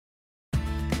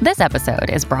This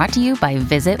episode is brought to you by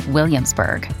Visit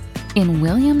Williamsburg. In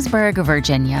Williamsburg,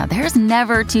 Virginia, there's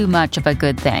never too much of a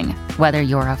good thing. Whether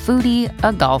you're a foodie,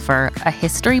 a golfer, a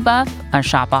history buff, a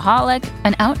shopaholic,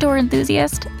 an outdoor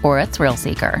enthusiast, or a thrill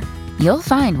seeker, you'll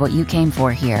find what you came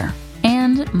for here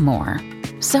and more.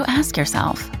 So ask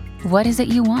yourself, what is it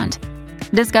you want?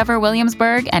 Discover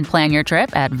Williamsburg and plan your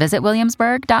trip at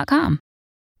visitwilliamsburg.com.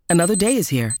 Another day is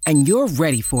here, and you're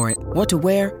ready for it. What to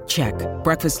wear? Check.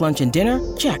 Breakfast, lunch, and dinner?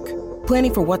 Check.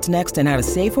 Planning for what's next and how to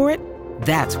save for it?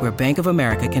 That's where Bank of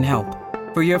America can help.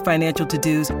 For your financial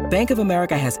to-dos, Bank of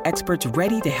America has experts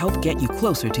ready to help get you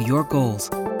closer to your goals.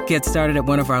 Get started at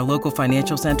one of our local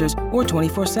financial centers or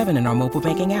 24/7 in our mobile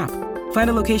banking app. Find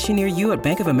a location near you at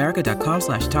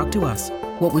bankofamerica.com/talktous.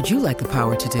 What would you like the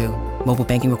power to do? Mobile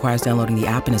banking requires downloading the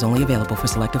app and is only available for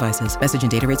select devices. Message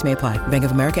and data rates may apply. Bank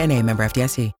of America N.A., member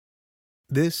FDIC.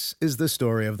 This is the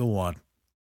story of the one.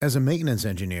 As a maintenance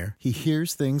engineer, he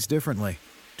hears things differently.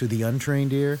 To the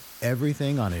untrained ear,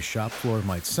 everything on his shop floor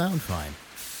might sound fine,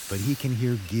 but he can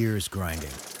hear gears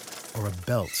grinding or a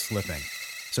belt slipping.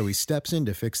 So he steps in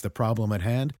to fix the problem at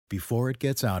hand before it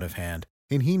gets out of hand.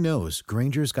 And he knows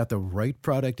Grainger's got the right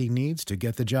product he needs to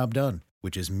get the job done,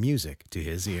 which is music to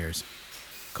his ears.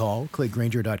 Call, click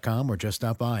Grainger.com, or just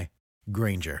stop by.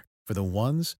 Grainger, for the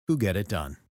ones who get it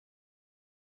done.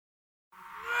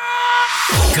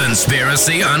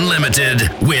 Conspiracy Unlimited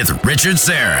with Richard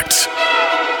Syrett.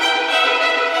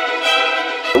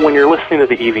 When you're listening to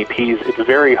the EVPs, it's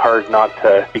very hard not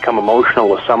to become emotional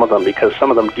with some of them because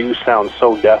some of them do sound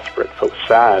so desperate, so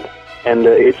sad. And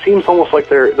it seems almost like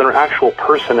they're an actual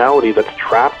personality that's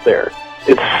trapped there.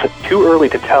 It's too early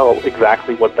to tell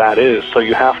exactly what that is, so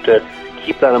you have to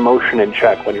keep that emotion in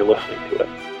check when you're listening to it.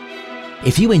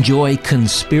 If you enjoy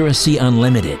Conspiracy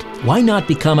Unlimited, why not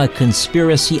become a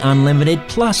Conspiracy Unlimited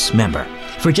Plus member?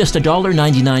 For just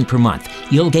 $1.99 per month,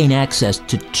 you'll gain access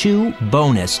to 2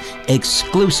 bonus,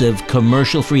 exclusive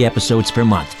commercial-free episodes per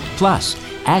month, plus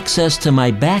access to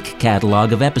my back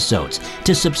catalog of episodes.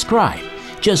 To subscribe,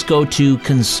 just go to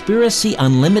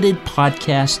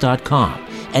conspiracyunlimitedpodcast.com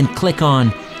and click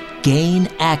on Gain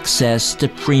Access to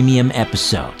Premium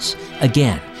Episodes.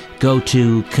 Again, go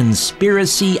to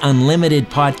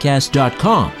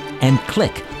conspiracyunlimitedpodcast.com and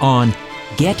click on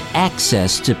Get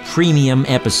Access to Premium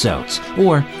Episodes,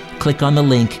 or click on the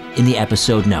link in the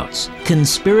episode notes.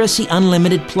 Conspiracy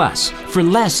Unlimited Plus for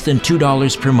less than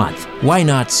 $2 per month. Why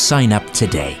not sign up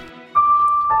today?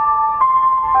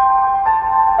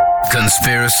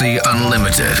 Conspiracy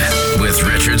Unlimited with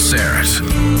Richard Syrett.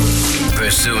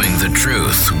 Pursuing the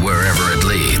truth wherever it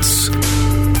leads.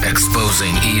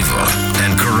 Exposing evil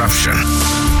and corruption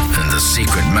and the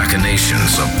secret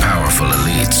machinations of powerful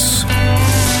elites.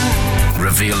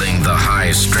 Revealing the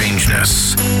high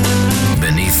strangeness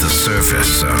beneath the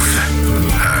surface of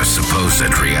our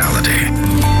supposed reality.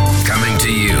 Coming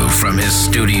to you from his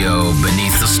studio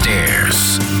beneath the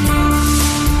stairs,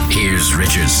 here's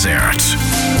Richard Syrett.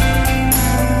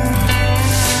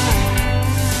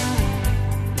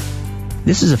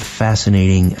 This is a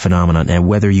fascinating phenomenon, and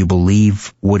whether you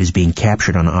believe what is being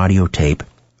captured on audio tape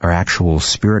are actual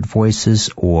spirit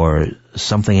voices or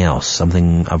something else,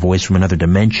 a voice from another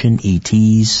dimension,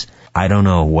 ETs. I don't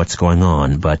know what's going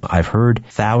on, but I've heard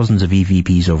thousands of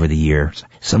EVPs over the years.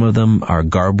 Some of them are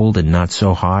garbled and not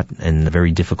so hot and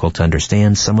very difficult to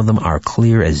understand. Some of them are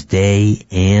clear as day,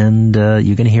 and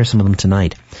you're going to hear some of them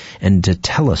tonight. And to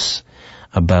tell us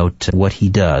about what he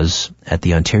does at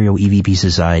the Ontario EVP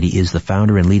Society is the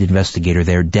founder and lead investigator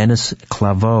there, Dennis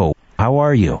Claveau. How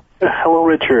are you? Hello,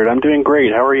 Richard. I'm doing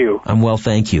great. How are you? I'm well,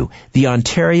 thank you. The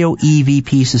Ontario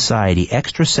EVP Society,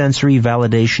 Extrasensory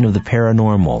Validation of the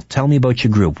Paranormal. Tell me about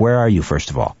your group. Where are you, first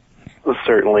of all?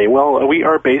 Certainly. Well, we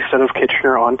are based out of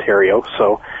Kitchener, Ontario.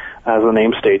 So, as the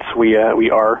name states, we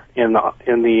are in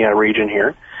the region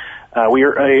here. We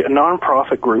are a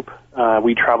non-profit group.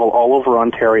 We travel all over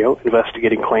Ontario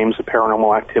investigating claims of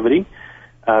paranormal activity.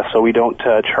 So we don't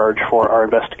charge for our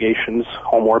investigations,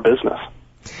 home or business.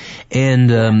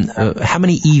 And how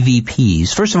many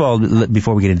EVPs? First of all,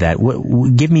 before we get into that,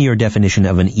 give me your definition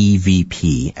of an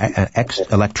EVP,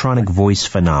 electronic voice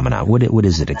phenomena. What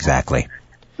is it exactly?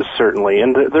 Certainly,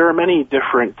 and there are many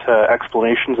different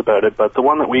explanations about it, but the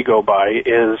one that we go by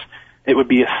is it would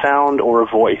be a sound or a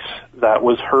voice that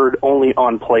was heard only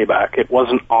on playback. It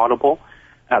wasn't audible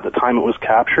at the time it was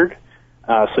captured,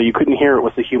 so you couldn't hear it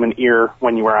with the human ear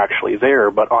when you were actually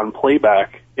there, but on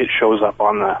playback it shows up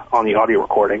on the audio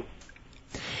recording.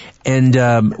 And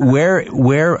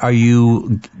where are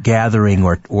you gathering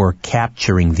or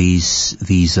capturing these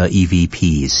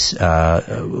EVPs?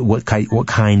 What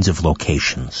kinds of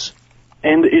locations?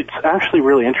 And it's actually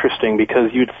really interesting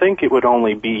because you'd think it would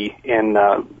only be in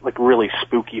like really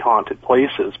spooky haunted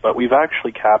places, but we've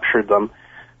actually captured them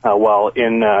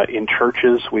in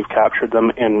churches. We've captured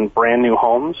them in brand new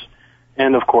homes,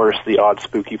 and of course the odd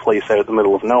spooky place out in the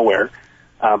middle of nowhere.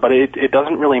 But it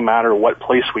doesn't really matter what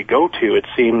place we go to. It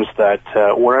seems that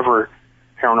wherever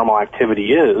paranormal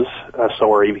activity is,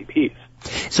 so are EVPs.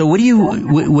 So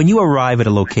when you arrive at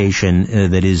a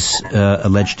location that is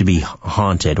alleged to be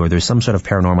haunted, or there's some sort of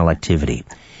paranormal activity,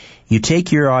 you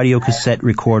take your audio cassette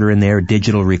recorder in there,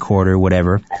 digital recorder,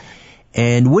 whatever,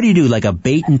 and what do? Like a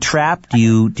bait and trap? Do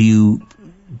you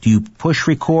push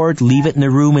record, leave it in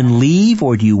the room and leave,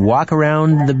 or do you walk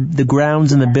around the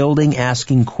grounds in the building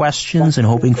asking questions and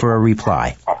hoping for a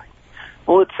reply?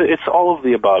 Well, it's all of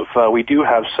the above. We do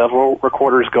have several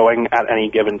recorders going at any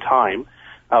given time.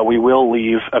 We will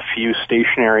leave a few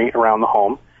stationary around the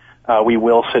home. We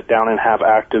will sit down and have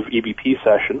active EVP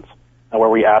sessions where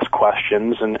we ask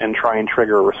questions and try and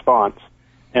trigger a response.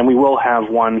 And we will have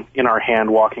one in our hand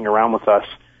walking around with us,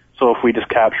 so if we just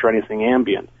capture anything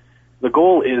ambient. The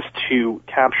goal is to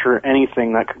capture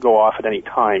anything that could go off at any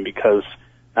time because,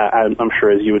 I'm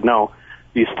sure as you would know,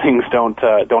 these things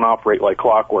don't operate like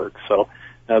clockwork. So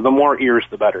the more ears,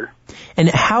 the better. And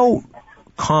how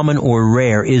common or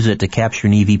rare is it to capture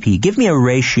an EVP? Give me a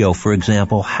ratio, for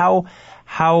example.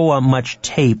 How much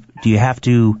tape do you have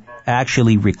to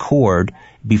actually record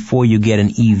before you get an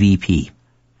EVP?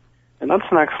 And that's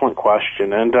an excellent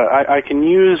question. And I can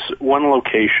use one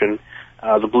location,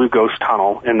 the Blue Ghost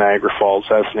Tunnel in Niagara Falls,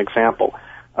 as an example.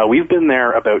 We've been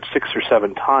there about 6 or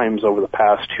 7 times over the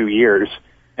past 2 years,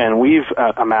 and we've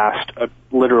amassed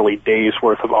literally days'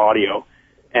 worth of audio.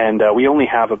 And we only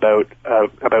have about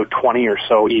 20 or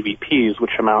so EVPs,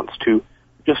 which amounts to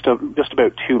just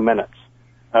about 2 minutes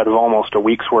out of almost a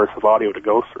week's worth of audio to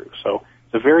go through. So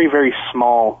it's a very, very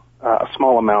small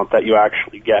amount that you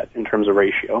actually get in terms of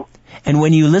ratio. And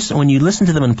when you listen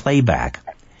to them in playback,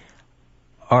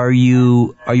 are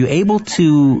you able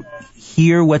to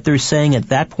hear what they're saying at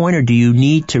that point, or do you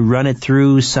need to run it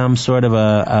through some sort of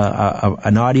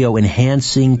an audio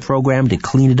enhancing program to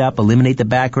clean it up, eliminate the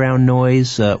background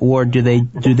noise, or do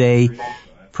they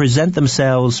present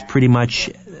themselves pretty much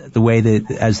the way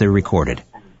that as they're recorded?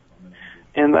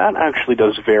 And that actually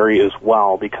does vary as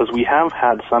well, because we have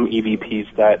had some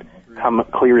EVPs that come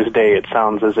clear as day. It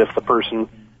sounds as if the person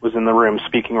was in the room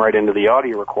speaking right into the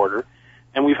audio recorder.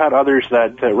 And we've had others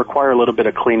that require a little bit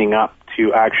of cleaning up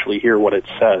to actually hear what it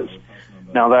says.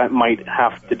 Now, that might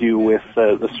have to do with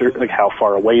like how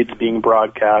far away it's being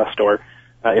broadcast, or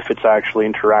if it's actually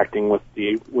interacting with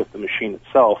the machine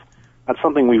itself. That's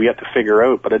something we've yet to figure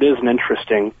out, but it is an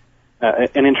interesting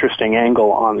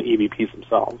angle on the EVPs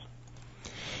themselves.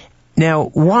 Now,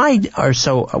 why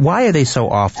are they so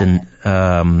often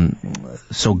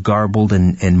so garbled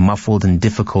and muffled and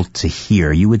difficult to hear?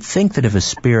 You would think that if a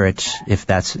spirit, if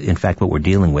that's in fact what we're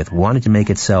dealing with, wanted to make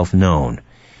itself known,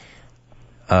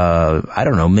 I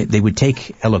don't know, they would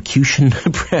take elocution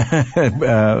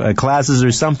classes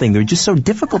or something. They're just so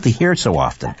difficult to hear so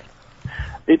often.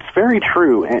 It's very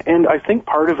true, and I think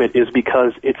part of it is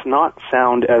because it's not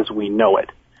sound as we know it.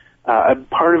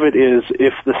 Part of it is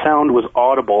if the sound was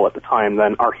audible at the time,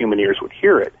 then our human ears would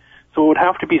hear it. So it would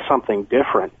have to be something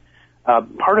different.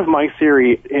 Part of my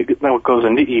theory that goes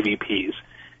into EVPs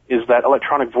is that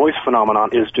electronic voice phenomenon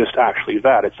is just actually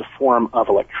that. It's a form of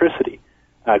electricity.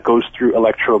 It goes through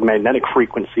electromagnetic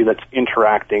frequency that's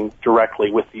interacting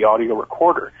directly with the audio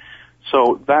recorder.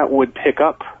 So that would pick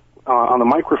up on the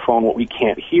microphone what we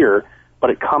can't hear,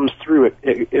 but it comes through,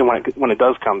 when it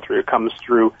does come through, it comes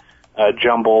through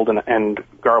jumbled and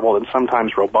garbled and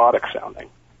sometimes robotic sounding.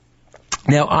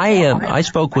 Now, I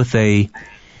spoke with an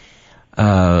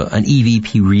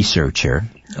EVP researcher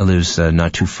who lives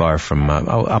not too far from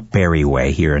up Barrie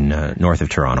Way here in north of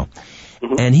Toronto,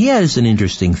 and he has an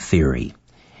interesting theory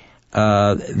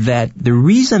that the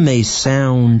reason they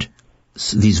sound,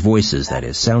 these voices that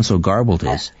is, sound so garbled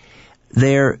is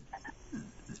they're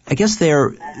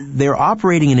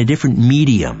operating in a different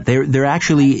medium. They're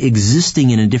actually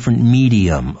existing in a different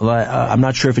medium. I'm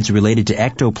not sure if it's related to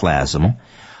ectoplasm,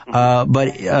 but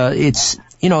it's,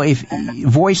 if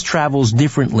voice travels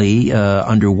differently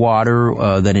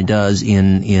underwater than it does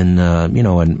in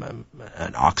an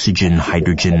oxygen,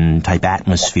 hydrogen type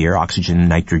atmosphere, oxygen,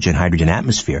 nitrogen, hydrogen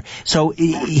atmosphere. So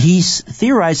he's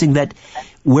theorizing that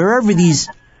wherever these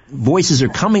voices are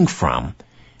coming from,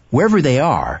 wherever they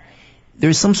are,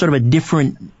 there's some sort of a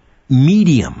different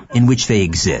medium in which they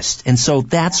exist. And so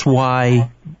that's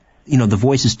why, the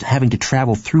voice is having to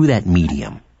travel through that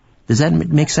medium. Does that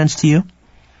make sense to you?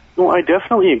 Well, I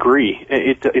definitely agree.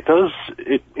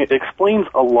 It explains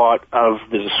a lot of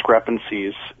the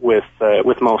discrepancies with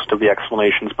most of the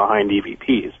explanations behind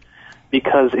EVPs.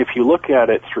 Because if you look at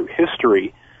it through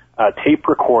history, tape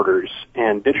recorders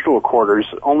and digital recorders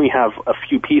only have a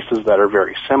few pieces that are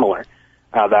very similar,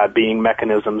 that being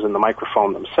mechanisms in the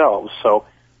microphone themselves. So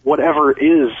whatever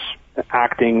is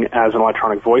acting as an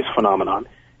electronic voice phenomenon,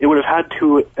 it would have had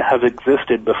to have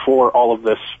existed before all of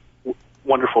this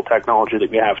wonderful technology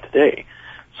that we have today.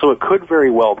 So it could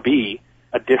very well be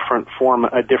a different form,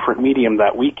 a different medium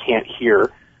that we can't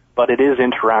hear, but it is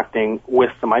interacting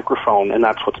with the microphone, and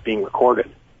that's what's being recorded.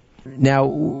 Now,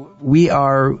 we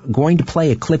are going to play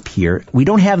a clip here. We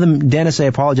don't have them, Dennis, I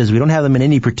apologize, we don't have them in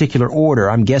any particular order.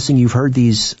 I'm guessing you've heard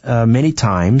these many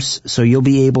times, so you'll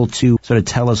be able to sort of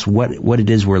tell us what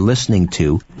it is we're listening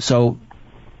to. So...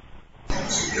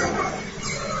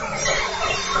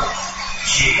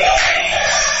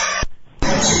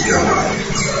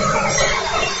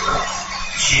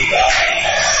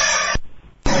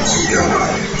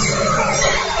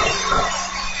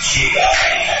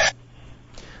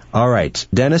 All right.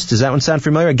 Dennis, does that one sound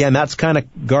familiar? Again, that's kind of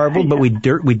garbled, but we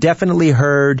definitely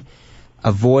heard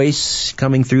a voice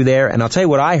coming through there. And I'll tell you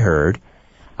what I heard.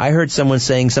 I heard someone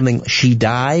saying something, she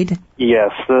died?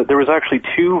 Yes, there was actually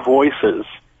two voices,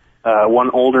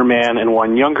 one older man and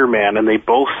one younger man, and they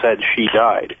both said she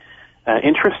died.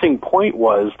 Interesting point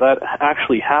was that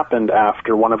actually happened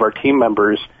after one of our team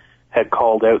members had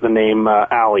called out the name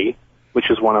Allie,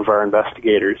 which is one of our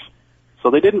investigators. So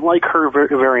they didn't like her very,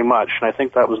 very much, and I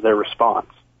think that was their response.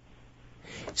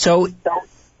 So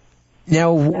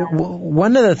now,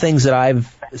 one of the things that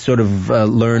I've sort of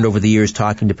learned over the years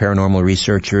talking to paranormal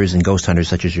researchers and ghost hunters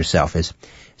such as yourself is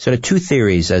sort of two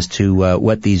theories as to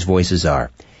what these voices are.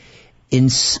 In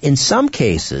some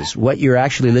cases, what you're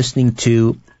actually listening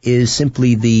to is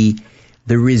simply the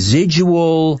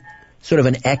residual, sort of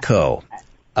an echo,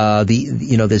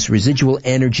 this residual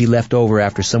energy left over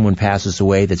after someone passes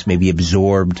away that's maybe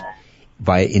absorbed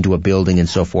into a building and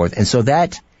so forth. And so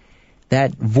that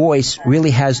voice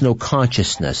really has no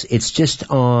consciousness. It's just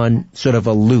on sort of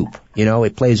a loop,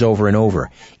 it plays over and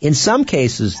over. In some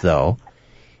cases, though,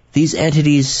 these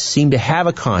entities seem to have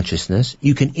a consciousness.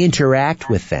 You can interact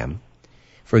with them.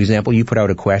 For example, you put out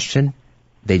a question,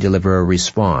 they deliver a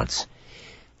response.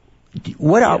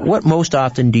 What most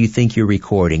often do you think you're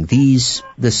recording? This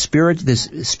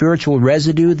spiritual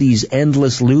residue, these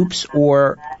endless loops,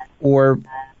 or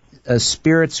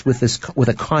spirits with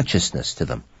a consciousness to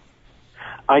them?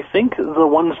 I think the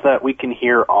ones that we can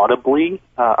hear audibly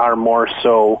are more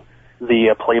so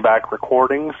the playback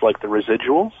recordings, like the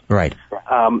residuals. Right.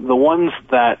 The ones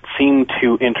that seem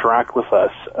to interact with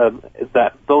us,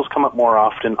 those come up more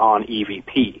often on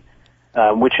EVP.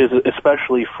 Which is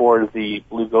especially for the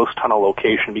Blue Ghost Tunnel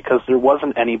location, because there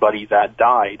wasn't anybody that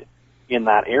died in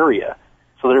that area.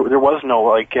 So there was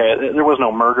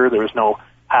no murder, there was no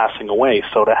passing away.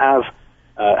 So to have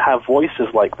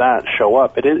voices like that show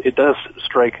up, it does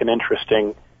strike an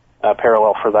interesting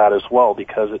parallel for that as well,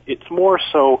 because it's more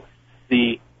so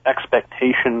the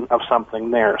expectation of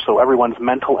something there. So everyone's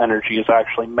mental energy is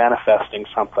actually manifesting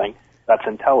something that's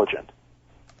intelligent.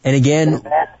 And again,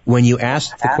 when you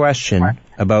asked the question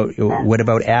about what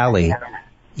about Allie,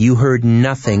 you heard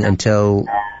nothing until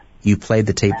you played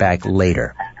the tape back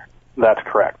later. That's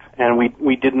correct. And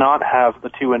we did not have the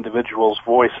two individuals'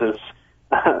 voices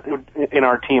in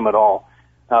our team at all.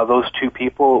 Those two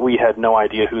people, we had no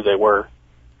idea who they were.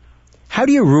 How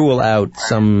do you rule out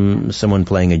someone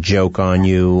playing a joke on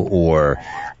you, or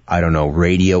I don't know,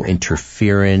 radio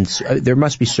interference? There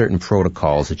must be certain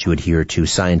protocols that you adhere to,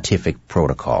 scientific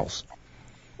protocols.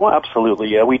 Well, absolutely.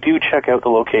 Yeah, we do check out the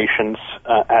locations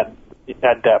at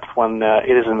depth when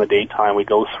it is in the daytime. We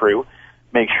go through,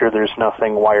 make sure there's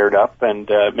nothing wired up, and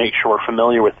make sure we're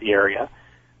familiar with the area.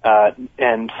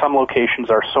 And some locations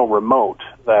are so remote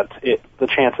that the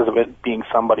chances of it being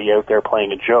somebody out there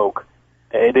playing a joke,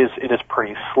 it is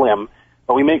pretty slim.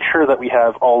 But we make sure that we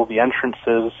have all of the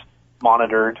entrances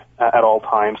monitored at all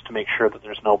times to make sure that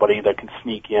there's nobody that can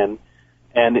sneak in.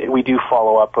 And we do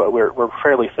follow up. We're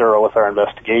fairly thorough with our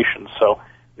investigations, so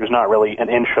there's not really an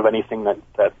inch of anything that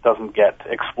doesn't get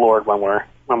explored when we're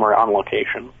on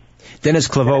location. Dennis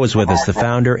Claveau is with us, the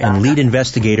founder and lead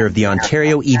investigator of the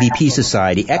Ontario EVP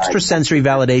Society, Extrasensory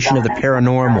Validation of the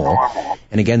Paranormal.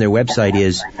 And again, their website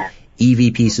is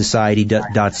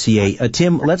evpsociety.ca.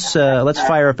 Tim, let's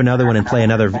fire up another one and play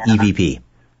another EVP.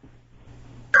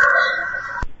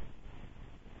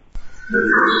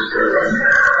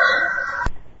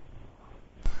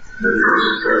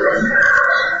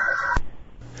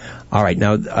 All right.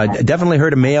 Now, I definitely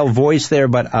heard a male voice there,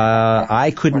 but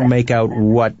I couldn't make out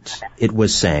what it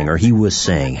was saying or he was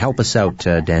saying. Help us out,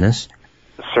 Dennis.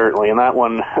 Certainly, and that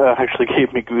one actually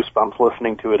gave me goosebumps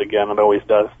listening to it again. It always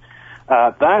does.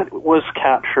 That was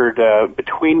captured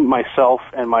between myself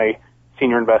and my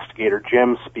senior investigator,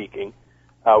 Jim, speaking.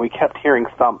 We kept hearing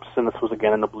thumps, and this was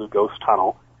again in the Blue Ghost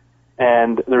Tunnel.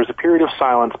 And there was a period of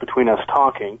silence between us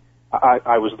talking.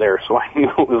 I was there, so I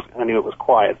knew it was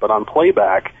quiet. But on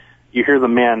playback, you hear the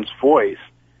man's voice,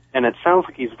 and it sounds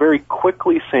like he's very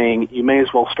quickly saying, "You may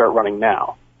as well start running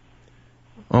now."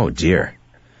 Oh dear.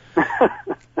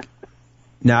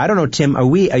 Now I don't know, Tim. Are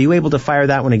you able to fire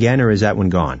that one again, or is that one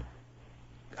gone?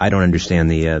 I don't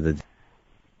understand the.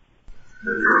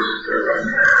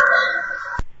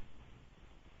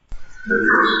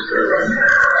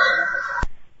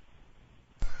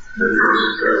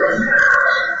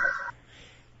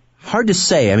 Hard to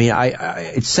say. I mean,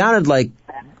 it sounded like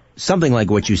something like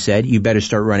what you said. You better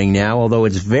start running now, although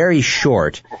it's very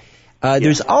short.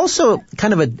 There's also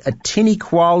kind of a tinny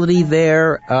quality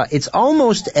there. It's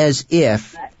almost as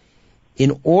if,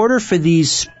 in order for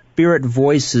these spirit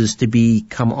voices to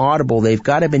become audible, they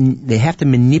have to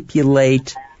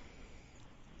manipulate,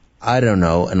 I don't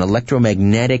know, an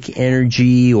electromagnetic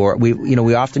energy, or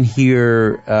we often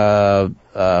hear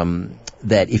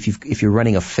that if you're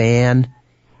running a fan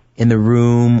in the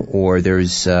room, or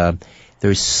there's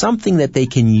something that they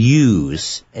can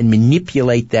use and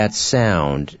manipulate that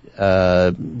sound. You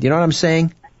know what I'm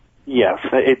saying? Yes,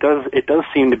 it does. It does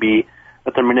seem to be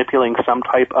that they're manipulating some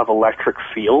type of electric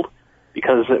field,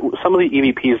 because some of the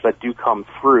EVPs that do come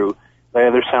through, they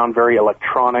either sound very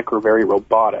electronic or very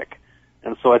robotic.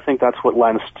 And so I think that's what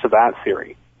lends to that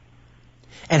theory.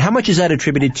 And how much is that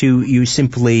attributed to you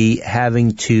simply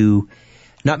having to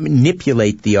not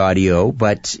manipulate the audio,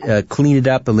 but clean it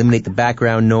up, eliminate the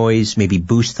background noise, maybe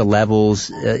boost the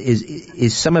levels?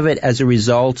 Is some of it as a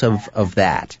result of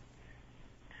that?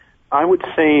 I would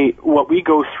say what we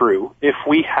go through, if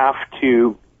we have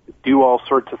to do all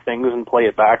sorts of things and play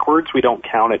it backwards, we don't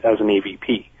count it as an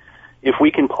EVP. If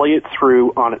we can play it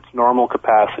through on its normal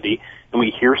capacity and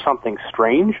we hear something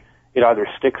strange, it either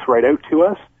sticks right out to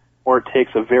us or it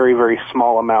takes a very, very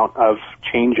small amount of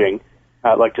changing,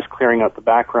 like just clearing out the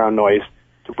background noise,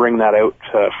 to bring that out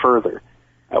further.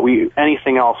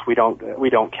 Anything else we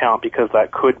don't count, because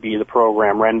that could be the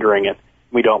program rendering it.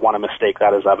 We don't want to mistake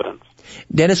that as evidence.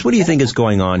 Dennis, what do you think is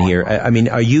going on here? I mean,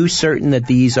 are you certain that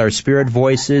these are spirit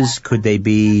voices? Could they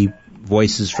be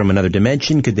voices from another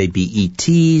dimension? Could they be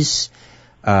ETs?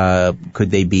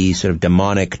 Could they be sort of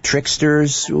demonic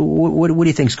tricksters? What do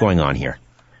you think is going on here?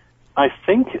 I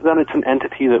think that it's an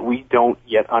entity that we don't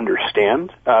yet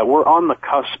understand. We're on the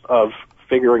cusp of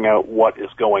figuring out what is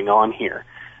going on here.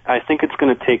 I think it's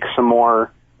going to take some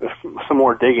more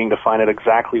digging to find out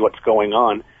exactly what's going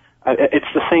on. It's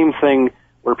the same thing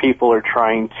where people are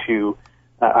trying to,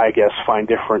 find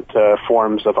different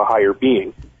forms of a higher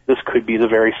being. This could be the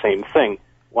very same thing.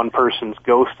 One person's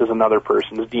ghost is another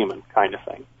person's demon, kind of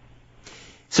thing.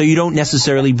 So you don't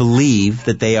necessarily believe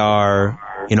that they are,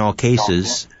 in all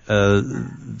cases,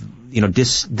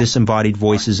 disembodied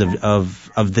voices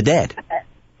of the dead?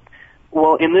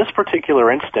 Well, in this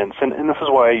particular instance, and this is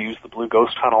why I use the Blue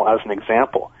Ghost Tunnel as an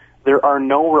example, there are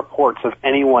no reports of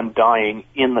anyone dying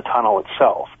in the tunnel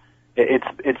itself.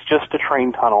 It's just a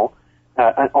train tunnel.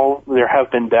 There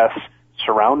have been deaths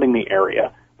surrounding the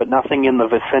area, but nothing in the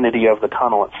vicinity of the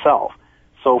tunnel itself.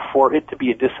 So for it to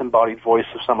be a disembodied voice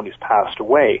of someone who's passed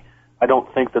away, I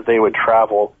don't think that they would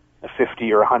travel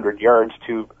 50 or 100 yards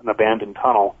to an abandoned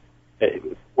tunnel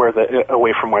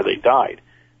away from where they died.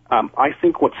 I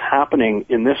think what's happening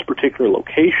in this particular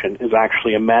location is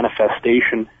actually a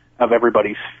manifestation of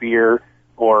everybody's fear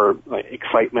or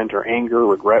excitement or anger,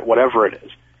 regret, whatever it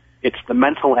is. It's the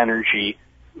mental energy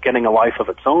getting a life of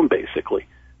its own, basically.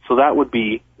 So that would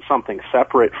be something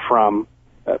separate from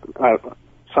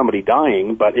somebody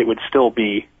dying, but it would still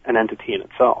be an entity in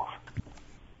itself.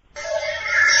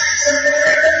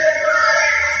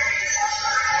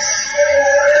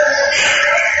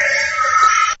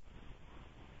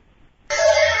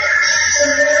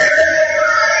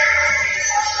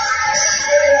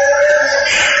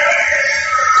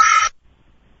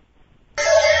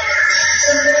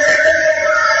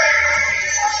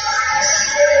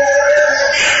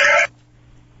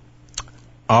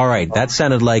 All right, that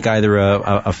sounded like either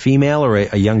a female or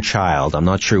a young child. I'm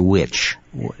not sure which.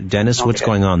 Dennis, what's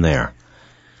going on there?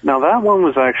 Now, that one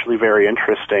was actually very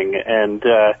interesting, and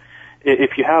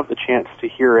if you have the chance to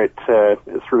hear it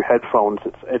through headphones,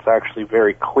 it's actually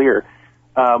very clear.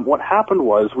 What happened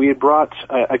was we had brought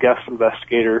a guest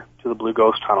investigator to the Blue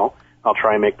Ghost Tunnel. I'll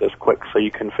try and make this quick so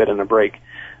you can fit in a break.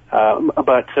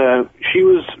 But she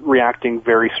was reacting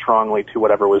very strongly to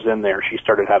whatever was in there. She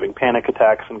started having panic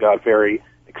attacks and got very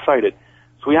excited.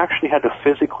 So we actually had to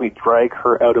physically drag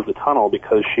her out of the tunnel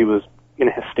because she was in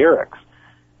hysterics.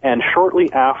 And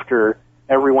shortly after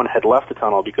everyone had left the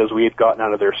tunnel, because we had gotten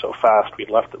out of there so fast,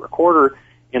 we'd left the recorder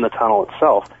in the tunnel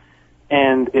itself,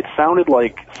 and it sounded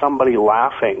like somebody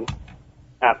laughing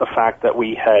at the fact that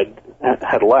we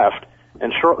had left.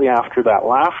 And shortly after that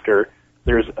laughter,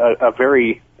 there's a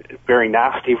very, very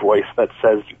nasty voice that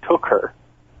says, "You took her,"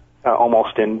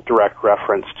 almost in direct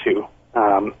reference to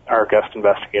our guest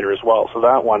investigator as well. So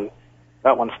that one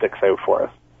sticks out for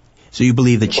us. So you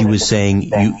believe that she was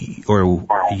saying,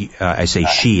 I say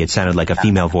she, it sounded like a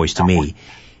female voice to me.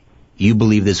 You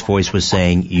believe this voice was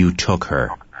saying, "You took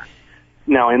her."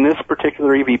 Now, in this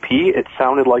particular EVP, it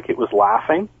sounded like it was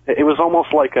laughing. It was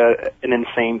almost like an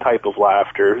insane type of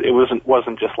laughter. It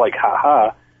wasn't just like,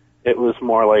 ha-ha. It was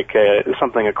more like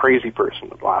something a crazy person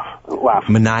would laugh.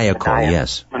 Maniacal,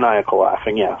 yes. Maniacal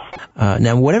laughing, yes.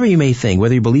 Now, whatever you may think,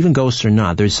 whether you believe in ghosts or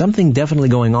not, there's something definitely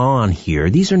going on here.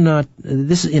 These are not,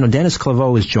 Dennis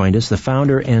Claveau has joined us, the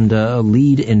founder and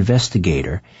lead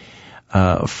investigator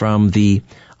from the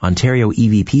Ontario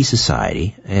EVP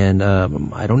Society. And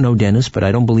I don't know Dennis, but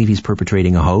I don't believe he's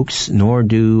perpetrating a hoax, nor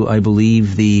do I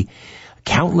believe the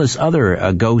countless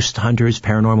other ghost hunters,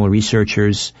 paranormal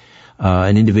researchers,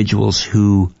 and individuals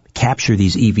who capture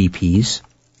these EVPs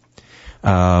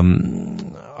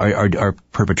are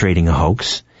perpetrating a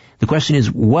hoax. The question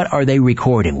is, what are they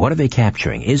recording? What are they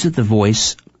capturing? Is it the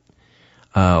voice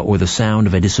or the sound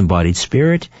of a disembodied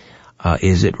spirit?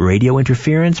 Is it radio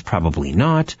interference? Probably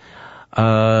not.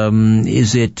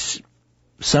 Is it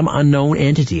some unknown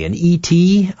entity? An ET?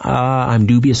 I'm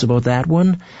dubious about that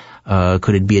one.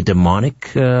 Could it be a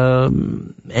demonic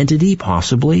entity?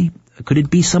 Possibly. Could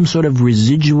it be some sort of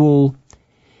residual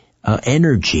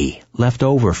energy left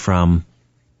over from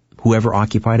whoever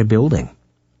occupied a building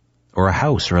or a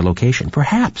house or a location?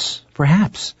 Perhaps.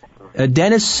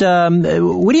 Dennis,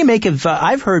 what do you make of,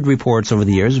 I've heard reports over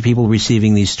the years of people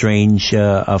receiving these strange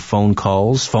phone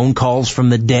calls from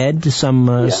the dead,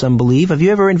 some believe. Have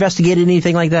you ever investigated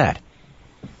anything like that?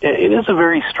 It is a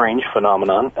very strange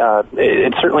phenomenon.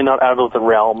 It's certainly not out of the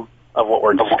realm of what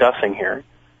we're discussing here.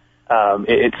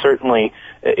 It certainly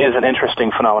is an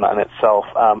interesting phenomenon itself.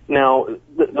 Now,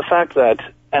 the fact that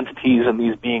entities and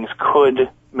these beings could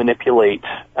manipulate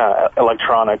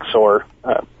electronics or,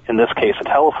 in this case, a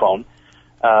telephone,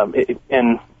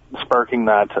 and sparking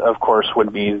that, of course,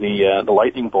 would be the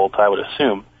lightning bolt, I would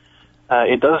assume.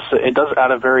 It does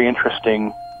add a very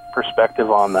interesting perspective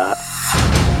on that.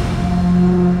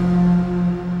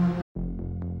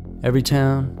 Every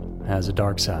town has a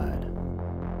dark side.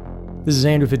 This is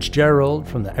Andrew Fitzgerald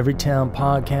from the Everytown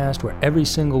Podcast, where every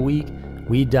single week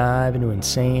we dive into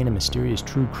insane and mysterious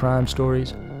true crime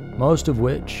stories, most of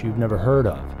which you've never heard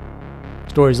of.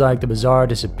 Stories like the bizarre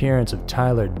disappearance of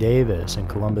Tyler Davis in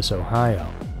Columbus, Ohio,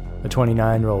 a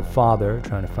 29-year-old father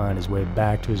trying to find his way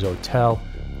back to his hotel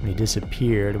when he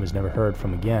disappeared and was never heard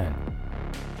from again.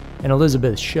 And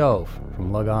Elizabeth Shoaf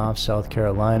from Lugoff, South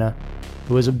Carolina,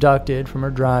 who was abducted from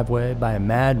her driveway by a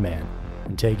madman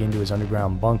and taken to his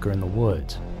underground bunker in the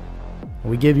woods.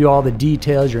 And we give you all the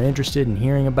details you're interested in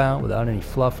hearing about without any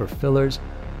fluff or fillers,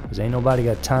 because ain't nobody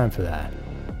got time for that.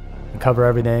 We cover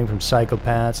everything from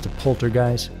psychopaths to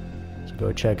poltergeists, so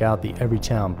go check out the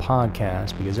Everytown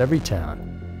Podcast, because every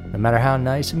town, no matter how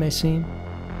nice it may seem,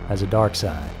 has a dark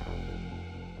side.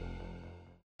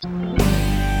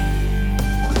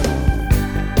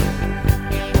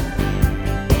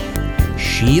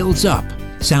 Shields Up.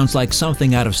 Sounds like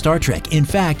something out of Star Trek. In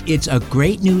fact, it's a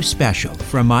great new special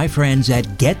from my friends at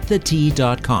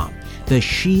GetTheTea.com. The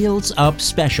Shields Up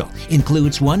special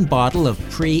includes 1 bottle of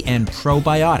pre- and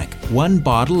probiotic, 1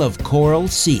 bottle of Coral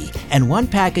C, and 1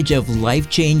 package of Life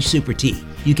Change Super Tea.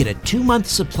 You get a 2-month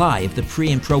supply of the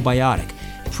pre- and probiotic.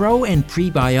 Pro and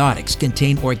prebiotics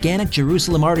contain organic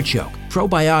Jerusalem artichoke.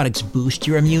 Probiotics boost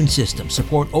your immune system,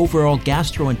 support overall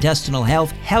gastrointestinal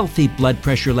health, healthy blood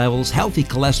pressure levels, healthy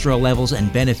cholesterol levels,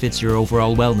 and benefits your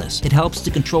overall wellness. It helps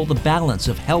to control the balance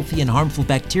of healthy and harmful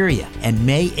bacteria and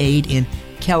may aid in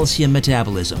calcium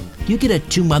metabolism. You get a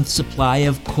 2-month supply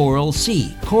of Coral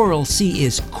C. Coral C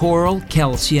is coral,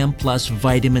 calcium, plus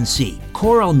vitamin C.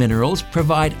 Coral minerals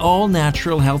provide all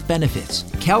natural health benefits.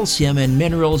 Calcium and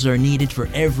minerals are needed for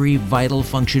every vital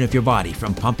function of your body,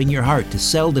 from pumping your heart to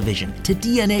cell division to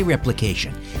DNA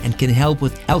replication, and can help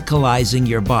with alkalizing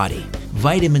your body.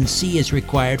 Vitamin C is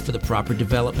required for the proper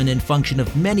development and function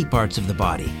of many parts of the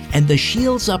body. And the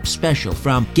Shields Up Special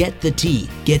from Get the Tea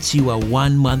gets you a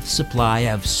 1-month supply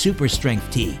of Super Strength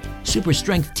Tea. Super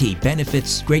Strength Tea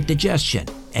benefits great digestion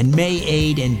and may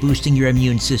aid in boosting your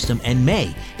immune system and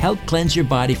may help cleanse your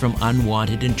body from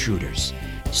unwanted intruders.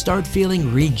 Start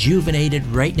feeling rejuvenated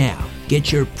right now.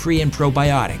 Get your pre and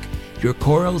probiotic, your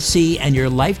Coral C, and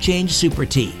your Life Change Super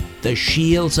Tea. The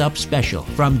Shields Up Special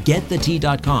from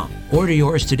GetTheTea.com. Order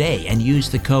yours today and use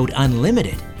the code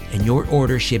UNLIMITED, and your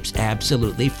order ships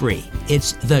absolutely free.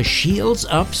 It's the Shields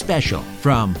Up Special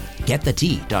from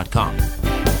GetTheTea.com.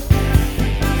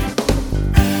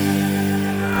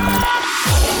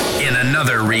 In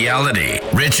another reality,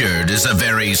 Richard is a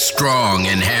very strong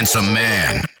and handsome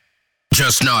man.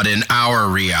 Just not in our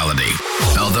reality.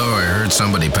 Although I heard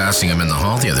somebody passing him in the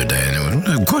hall the other day, and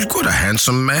it was, what a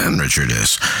handsome man Richard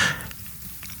is.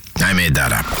 I made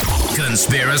that up.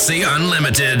 Conspiracy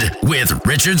Unlimited with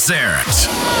Richard Syrett.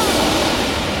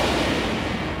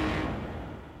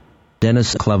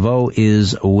 Dennis Claveau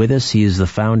is with us. He is the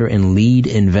founder and lead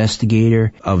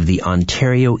investigator of the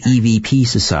Ontario EVP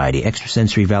Society,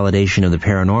 Extrasensory Validation of the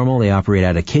Paranormal. They operate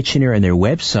out of Kitchener, and their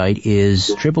website is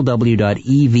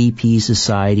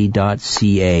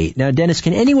www.evpsociety.ca. Now, Dennis,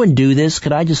 can anyone do this?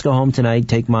 Could I just go home tonight,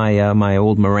 take my my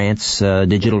old Marantz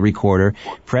digital recorder,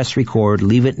 press record,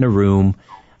 leave it in a room,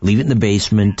 leave it in the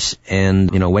basement,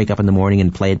 and wake up in the morning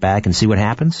and play it back and see what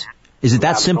happens? Is it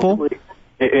that simple?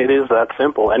 It is that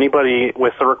simple. Anybody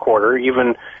with a recorder,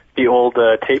 even the old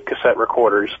tape cassette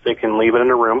recorders, they can leave it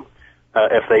in a room.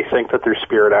 If they think that there's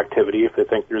spirit activity, if they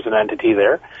think there's an entity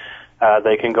there,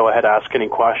 they can go ahead, ask any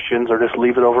questions, or just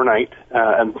leave it overnight,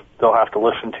 and they'll have to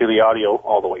listen to the audio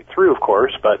all the way through, of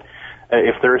course, but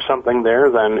if there's something there,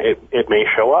 then it may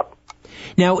show up.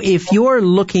 Now, if you're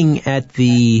looking at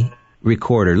the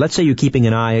recorder, let's say you're keeping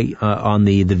an eye on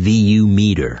the VU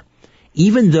meter,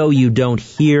 even though you don't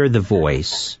hear the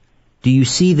voice, do you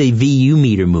see the VU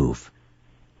meter move?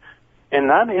 And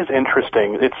that is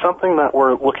interesting. It's something that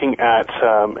we're looking at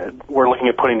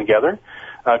putting together.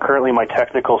 Currently, my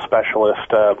technical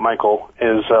specialist, Michael,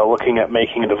 is looking at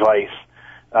making a device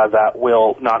that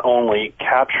will not only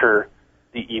capture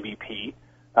the EVP,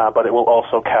 but it will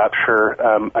also capture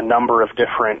a number of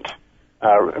different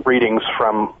readings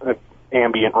from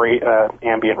ambient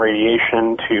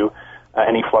radiation to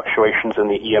any fluctuations in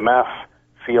the EMF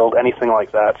field, anything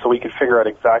like that, so we can figure out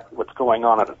exactly what's going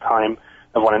on at the time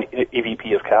of when an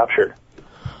EVP is captured.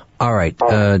 All right,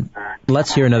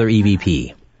 let's hear another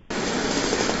EVP.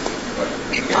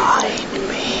 Find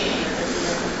me.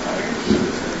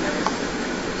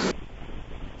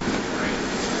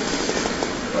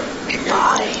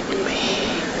 Find me.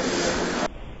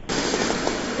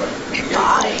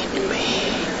 Find me.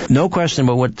 No question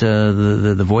about what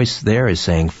the voice there is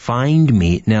saying. Find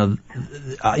me. Now,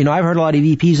 I've heard a lot of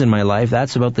EVPs in my life.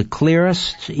 That's about the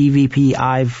clearest EVP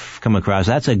I've come across.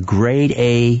 That's a grade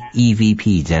A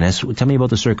EVP, Dennis. Tell me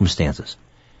about the circumstances.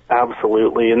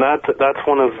 Absolutely, and that's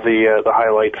one of the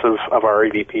highlights of our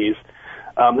EVPs.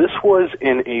 This was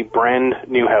in a brand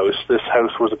new house. This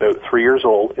house was about 3 years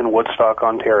old in Woodstock,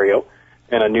 Ontario,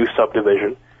 in a new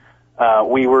subdivision.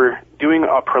 We were doing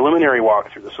a preliminary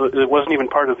walkthrough, so it wasn't even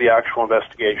part of the actual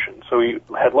investigation. So we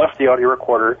had left the audio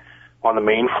recorder on the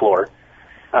main floor.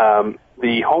 The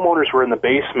homeowners were in the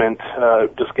basement,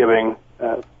 just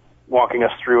walking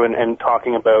us through and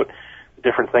talking about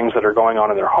different things that are going on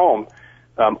in their home.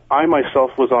 I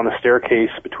myself was on the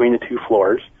staircase between the two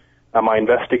floors. My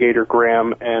investigator,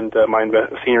 Graham, and my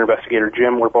senior investigator,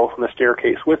 Jim, were both on the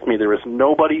staircase with me. There was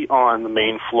nobody on the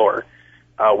main floor.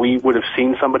 We would have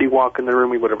seen somebody walk in the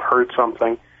room. We would have heard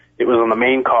something. It was on the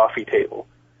main coffee table,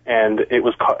 and it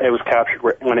was captured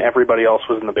when everybody else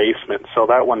was in the basement. So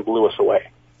that one blew us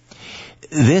away.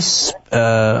 This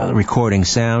recording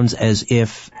sounds as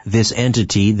if this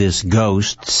entity, this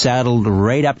ghost, saddled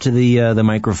right up to the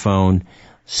microphone,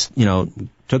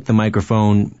 took the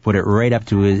microphone, put it right up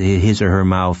to his or her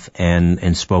mouth,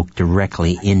 and spoke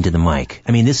directly into the mic.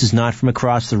 I mean, this is not from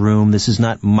across the room. This is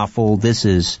not muffled. This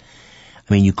is,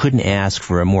 you couldn't ask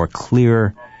for a more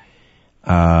clear.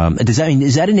 Is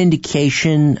that an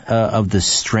indication of the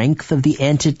strength of the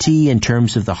entity in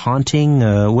terms of the haunting?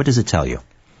 What does it tell you?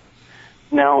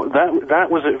 Now, that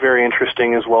was very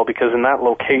interesting as well, because in that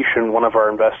location, one of our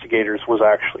investigators was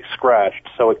actually scratched,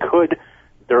 so it could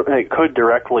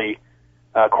directly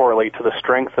correlate to the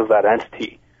strength of that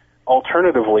entity.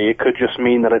 Alternatively, it could just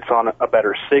mean that it's on a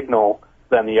better signal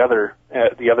than the other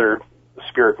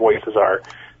spirit voices are.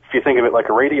 If you think of it like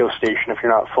a radio station, if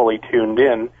you're not fully tuned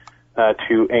in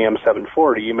to AM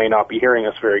 740, you may not be hearing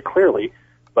us very clearly.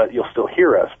 but you'll still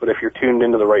hear us. But if you're tuned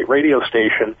into the right radio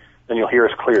station, then you'll hear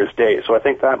us clear as day. So I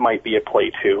think that might be at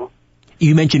play too.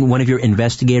 You mentioned one of your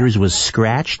investigators was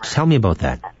scratched. Tell me about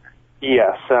that.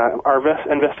 Yes,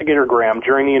 our investigator Graham,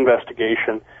 during the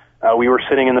investigation, we were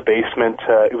sitting in the basement.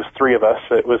 It was three of us.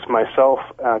 It was myself,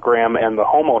 Graham, and the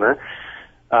homeowner.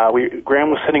 Graham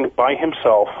was sitting by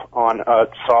himself on a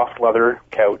soft leather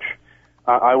couch.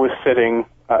 I was sitting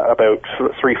about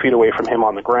 3 feet away from him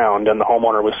on the ground, and the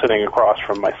homeowner was sitting across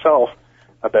from myself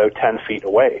about 10 feet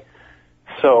away.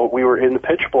 So we were in the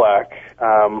pitch black.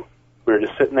 We were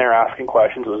just sitting there asking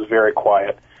questions. It was very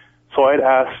quiet. So I'd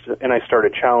asked, and I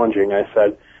started challenging. I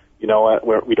said, you know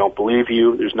what, we don't believe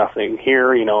you. There's nothing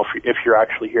here. You know, if you're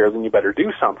actually here, then you better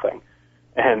do something.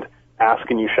 And ask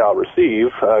and you shall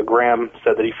receive. Graham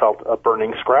said that he felt a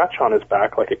burning scratch on his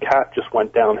back, like a cat just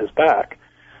went down his back.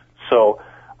 So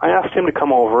I asked him to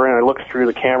come over, and I looked through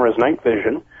the camera's night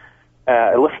vision.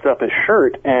 I lifted up his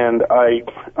shirt, and I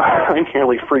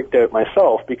nearly freaked out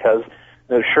myself because,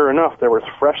 sure enough, there were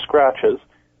fresh scratches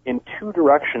in 2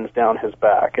 directions down his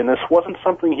back. And this wasn't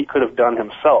something he could have done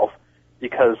himself,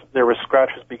 because there were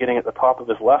scratches beginning at the top of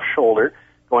his left shoulder,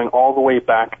 going all the way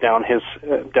back down his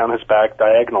back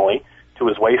diagonally to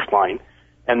his waistline.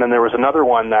 And then there was another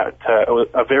one that was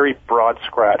a very broad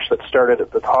scratch that started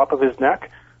at the top of his neck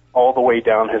all the way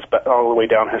down his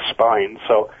spine.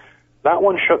 So that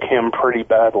one shook him pretty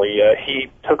badly.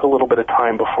 He took a little bit of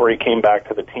time before he came back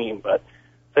to the team, but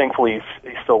thankfully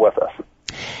he's still with us.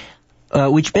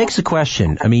 Which begs the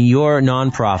question. I mean, your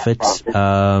nonprofit.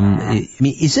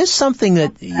 Is this something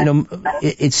that, you know?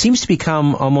 It seems to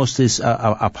become almost this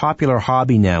a popular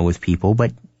hobby now with people.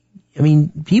 But I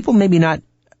mean, people maybe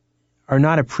are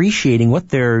not appreciating what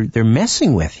they're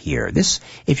messing with here.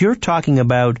 If you're talking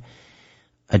about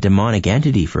a demonic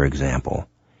entity, for example,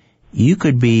 you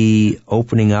could be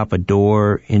opening up a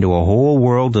door into a whole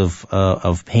world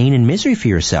of pain and misery for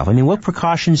yourself. I mean, what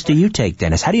precautions do you take,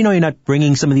 Dennis? How do you know you're not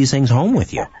bringing some of these things home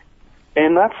with you?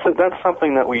 And that's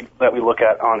something that we look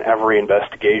at on every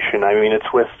investigation. I mean,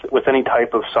 it's with any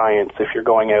type of science. If you're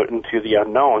going out into the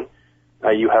unknown,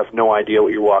 you have no idea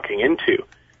what you're walking into.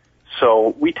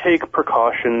 So we take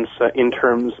precautions in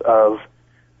terms of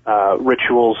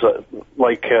rituals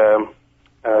like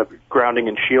grounding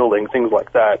and shielding, things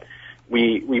like that.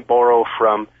 We borrow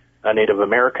from Native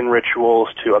American rituals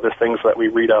to other things that we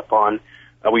read up on.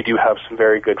 We do have some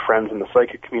very good friends in the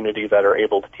psychic community that are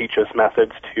able to teach us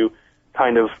methods to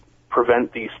kind of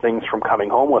prevent these things from coming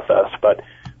home with us. But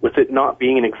with it not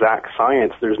being an exact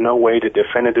science, there's no way to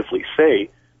definitively say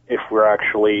if we're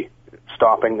actually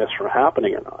stopping this from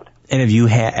happening or not. And have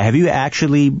you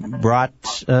actually brought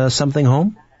something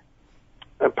home?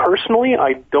 Personally,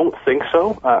 I don't think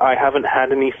so. I haven't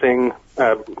had anything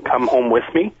come home with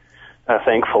me,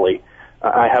 thankfully.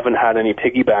 I haven't had any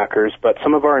piggybackers, but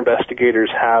some of our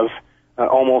investigators have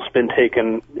almost been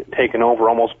taken over,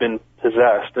 almost been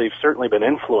possessed. They've certainly been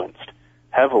influenced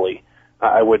heavily.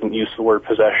 I wouldn't use the word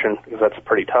possession because that's a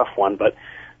pretty tough one, but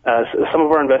some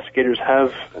of our investigators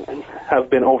have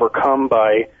been overcome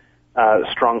by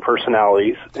strong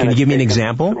personalities. Can you give me an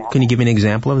example? Can you give me an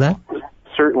example of that?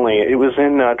 Certainly. It was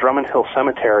in Drummond Hill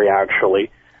Cemetery,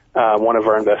 actually. One of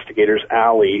our investigators,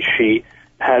 Allie, she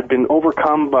had been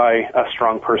overcome by a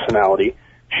strong personality.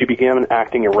 She began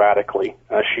acting erratically.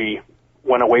 She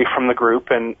went away from the group,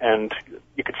 and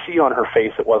you could see on her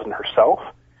face it wasn't herself.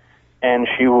 And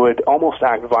she would almost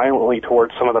act violently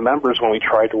towards some of the members when we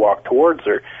tried to walk towards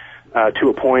her, to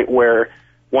a point where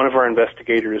one of our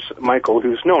investigators, Michael,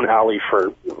 who's known Allie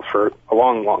for a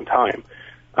long, long time,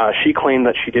 she claimed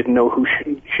that she didn't know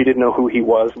who he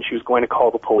was, and she was going to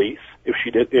call the police if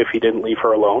he didn't leave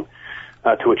her alone.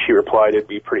 To which he replied, "It'd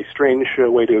be a pretty strange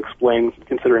way to explain,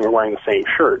 considering we're wearing the same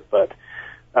shirt." But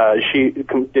she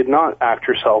did not act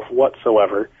herself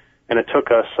whatsoever, and it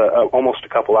took us almost a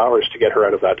couple hours to get her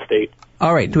out of that state.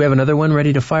 All right, do we have another one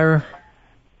ready to fire?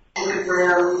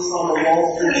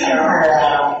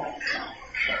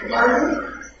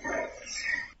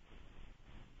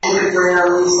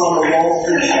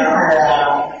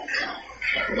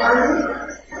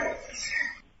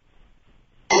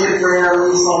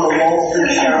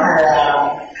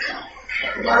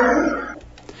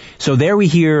 So there we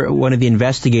hear one of the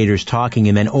investigators talking,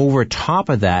 and then over top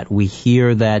of that, we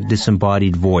hear that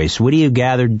disembodied voice. What do you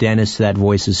gather, Dennis, that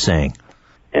voice is saying?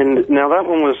 And now that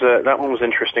one was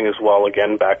interesting as well.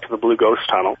 Again, back to the Blue Ghost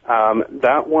Tunnel.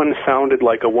 That one sounded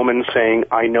like a woman saying,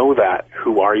 "I know that.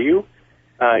 Who are you?"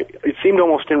 It seemed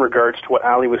almost in regards to what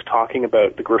Allie was talking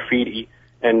about, the graffiti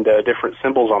and different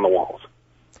symbols on the walls.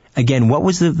 Again, what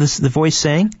was the voice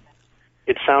saying?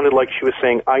 It sounded like she was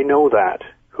saying, "I know that.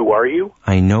 Who Are You?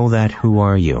 I Know That, Who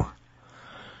Are You?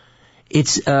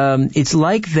 It's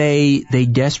like they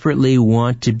desperately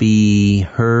want to be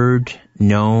heard,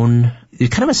 known. There's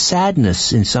kind of a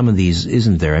sadness in some of these,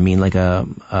 isn't there? I mean,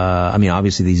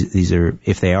 obviously these are,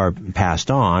 if they are passed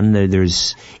on,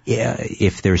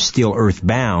 if they're still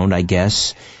earthbound, I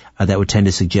guess, that would tend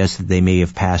to suggest that they may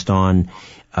have passed on,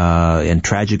 in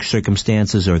tragic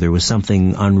circumstances, or there was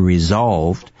something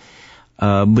unresolved.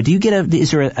 But do you get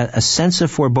is there a sense of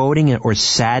foreboding or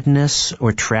sadness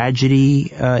or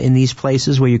tragedy in these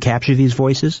places where you capture these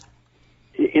voices?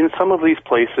 In some of these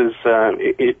places,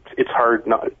 it's hard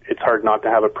not to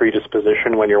have a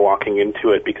predisposition when you're walking into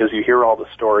it, because you hear all the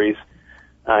stories,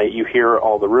 you hear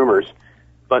all the rumors.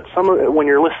 But when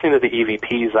you're listening to the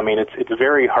EVPs, I mean, it's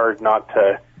very hard not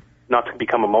to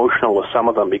become emotional with some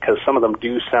of them, because some of them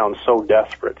do sound so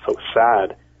desperate, so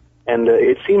sad. And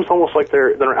it seems almost like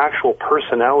they're an actual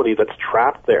personality that's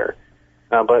trapped there.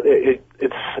 But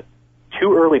it's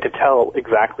too early to tell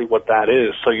exactly what that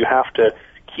is, so you have to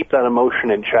keep that emotion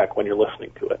in check when you're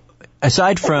listening to it.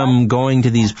 Aside from going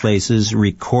to these places,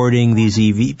 recording these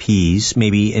EVPs,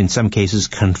 maybe in some cases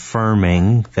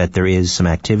confirming that there is some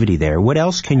activity there, what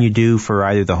else can you do for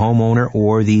either the homeowner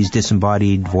or these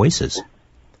disembodied voices?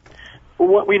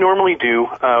 What we normally do,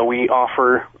 we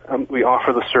offer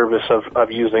the service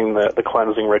of using the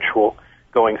cleansing ritual,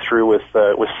 going through with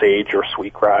sage or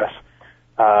sweetgrass.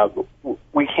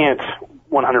 We can't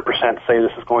 100% say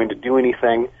this is going to do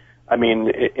anything. I mean,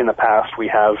 in the past we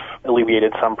have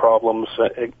alleviated some problems,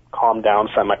 calmed down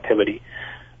some activity.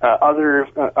 Other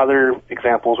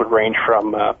examples would range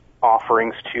from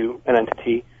offerings to an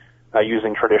entity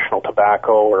using traditional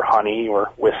tobacco or honey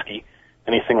or whiskey,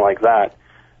 anything like that.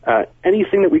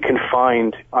 Anything that we can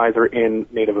find either in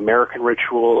Native American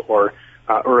ritual or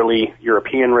early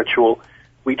European ritual,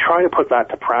 we try to put that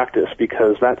to practice,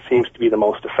 because that seems to be the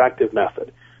most effective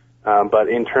method. But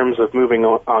in terms of moving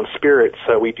on spirits,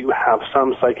 we do have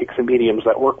some psychics and mediums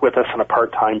that work with us on a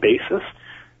part-time basis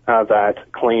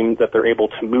that claim that they're able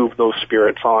to move those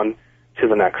spirits on to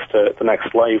the next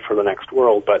life or the next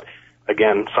world. But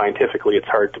again, scientifically, it's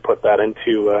hard to put that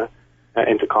into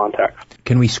context.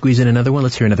 Can we squeeze in another one?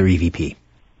 Let's hear another EVP.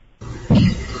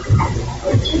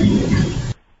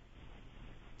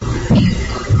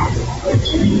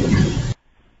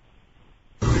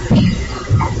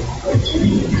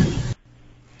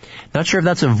 Not sure if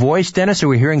that's a voice, Dennis, or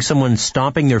we're hearing someone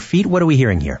stomping their feet. What are we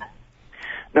hearing here?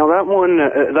 Now, that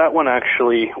one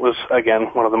actually was, again,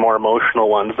 one of the more emotional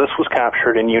ones. This was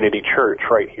captured in Unity Church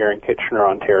right here in Kitchener,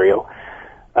 Ontario.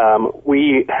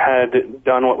 We had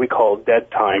done what we call dead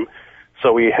time.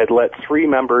 So we had let 3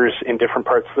 members in different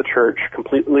parts of the church,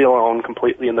 completely alone,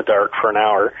 completely in the dark, for an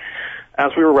hour.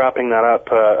 As we were wrapping that up,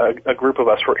 a group of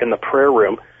us were in the prayer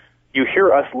room. You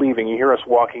hear us leaving. You hear us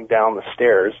walking down the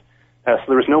stairs. So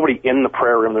there was nobody in the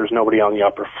prayer room. There was nobody on the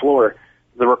upper floor.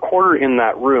 The recorder in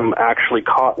that room actually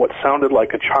caught what sounded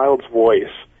like a child's voice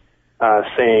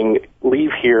saying,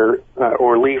 "Leave here,"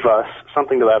 or "Leave us,"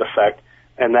 something to that effect.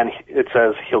 And then it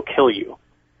says, "He'll kill you."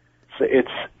 So it's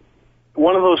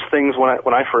one of those things.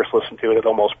 When I first listened to it, it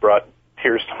almost brought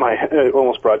tears to my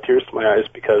eyes,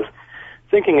 because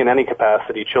thinking in any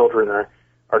capacity children are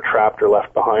trapped or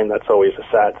left behind, that's always a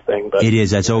sad thing. But it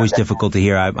is. That's always difficult to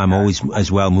hear. I'm always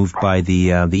as well moved by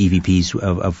the EVPs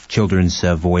of children's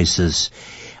voices.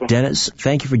 Dennis,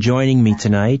 thank you for joining me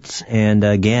tonight. And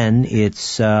again,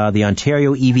 it's the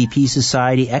Ontario EVP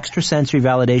Society, Extrasensory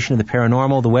Validation of the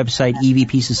Paranormal, the website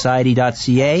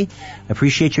evpsociety.ca. I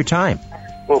appreciate your time.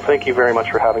 Well, thank you very much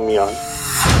for having me on.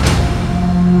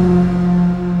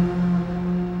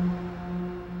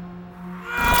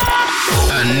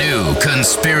 A new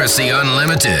Conspiracy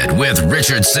Unlimited with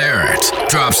Richard Syrett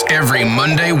drops every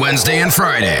Monday, Wednesday, and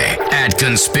Friday at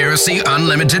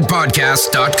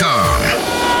conspiracyunlimitedpodcast.com.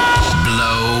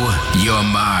 Blow your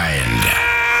mind.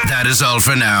 That is all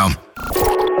for now.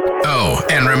 Oh,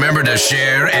 and remember to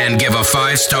share and give a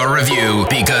 5-star review,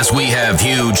 because we have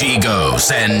huge egos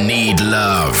and need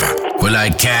love. We're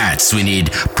like cats. We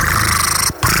need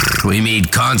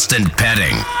constant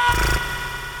petting.